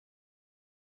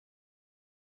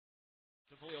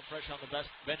Devolio fresh on the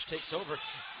bench takes over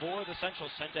for the Central.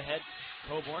 Sent ahead,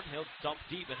 Coburn. He'll dump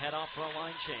deep and head off for a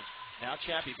line change. Now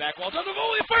Chappie back wall to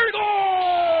Devolio. Fired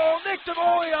goal! Nick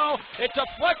Devolio. It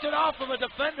deflected off of a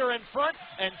defender in front,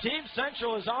 and Team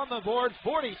Central is on the board.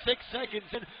 46 seconds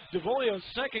in. Devolio's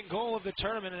second goal of the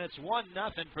tournament, and it's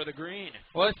 1-0 for the Green.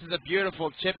 Well, this is a beautiful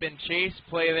chip and chase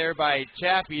play there by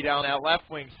Chappie down that left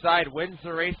wing side. Wins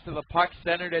the race to the puck,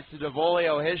 centered it to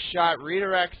Devolio. His shot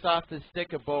redirects off the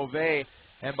stick of Beauvais,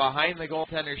 and behind the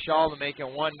goaltender Shaw to make it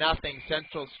 1-0.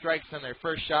 Central strikes on their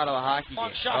first shot of the hockey Long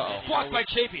game. shot, blocked by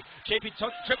Chappie. Chappie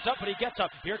trips up, but he gets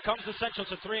up. Here comes the Central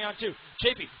to 3-on-2.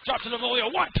 Chappie drops to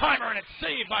Devolio, one-timer, and it's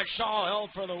saved by Shaw. Held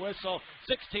for the whistle.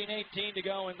 16-18 to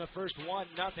go in the first. 1-0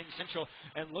 Central.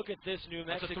 And look at this New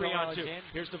Mexico 3-on-2.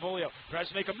 Here's Devolio. Tries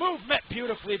to make a move, met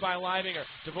beautifully by Leibinger.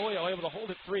 Devolio able to hold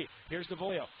it free. Here's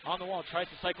Devolio on the wall, tries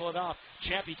to cycle it off.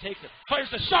 Chappie takes it, fires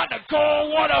the shot, and a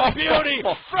goal. What a beauty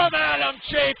from Adam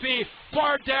Chappie.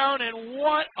 Barred down, and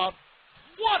what a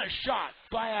shot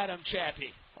by Adam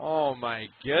Chappie. Oh my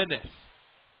goodness.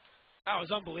 That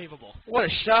was unbelievable. What a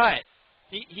shot.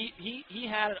 He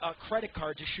had a credit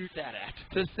card to shoot that at.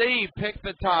 To say he picked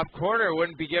the top corner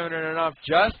wouldn't be giving it enough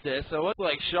justice. It looked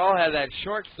like Shaw had that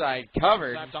short side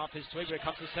covered. Slapped off his twig, but it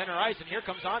comes to center ice, and here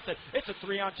comes Onset. It's a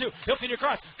 3-on-2. He'll feed it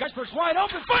across. Geisberg's wide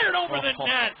open, fired over the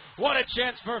net. What a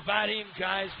chance for Vadim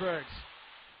Geisbergs.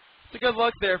 It's a good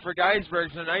look there for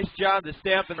Geisbergs. A nice job to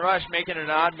stamp and rush, making an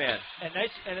odd man. And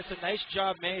it's a nice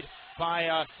job made by,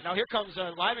 now here comes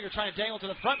Leibinger trying to dangle to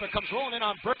the front, but comes rolling in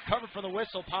on Burke, covered for the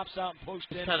whistle, pops out and pushed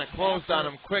in. Kind of closed on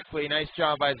him quickly. Nice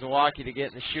job by Zawacki to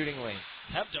get in the shooting lane.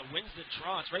 Hebda wins the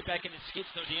draw. It's right back into skits,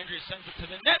 though. DeAndrea sends it to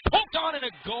the net. Poked on and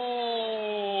a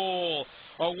goal.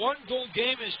 A one-goal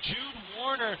game as Jude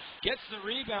Warner gets the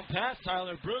rebound past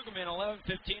Tyler Brueggemann.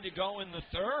 11:15 to go in the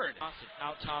third.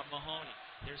 Out top Mahoney.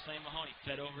 Here's Lane Mahoney,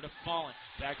 fed over to Fallon.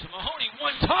 Back to Mahoney,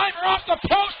 one-timer off the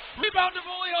post. Rebound to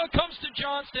Devolio, it comes to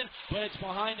Johnston, but it's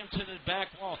behind him to the back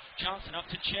wall. Johnson up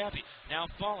to Chappie. Now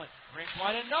Fallon, rink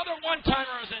wide, another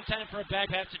one-timer was intended for a back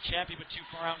pass to Chappie, but too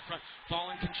far out in front.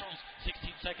 Fallon controls,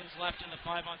 16 seconds left in the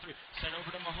 5-on-3. Sent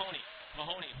over to Mahoney.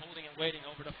 Mahoney holding and waiting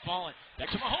over to Fallon. Back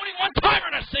to Mahoney,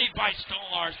 one-timer and a save by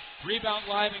Stolars. Rebound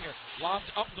Leibinger, lobbed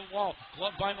up the wall,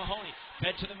 gloved by Mahoney.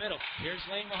 Fed to the middle. Here's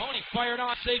Lane Mahoney, fired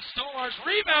on, save Stolars.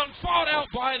 Rebound fought out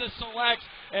by the Selects,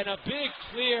 and a big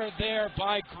clear there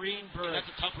by Greenberg. That's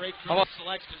a tough break for the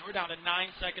Selects because we're down to 9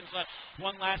 seconds left.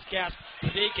 One last gasp.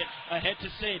 Bacon ahead to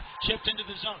save. Chipped into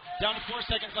the zone. Down to 4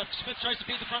 seconds left. Smith tries to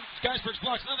beat the front. Geisbergs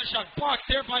blocks another shot. Blocked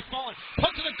there by Fallon.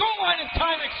 Put to the goal line, and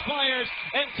time expires.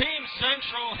 And Team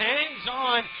Central hangs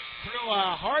on through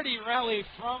a hearty rally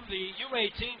from the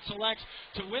U18 Selects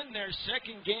to win their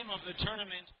second game of the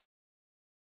tournament.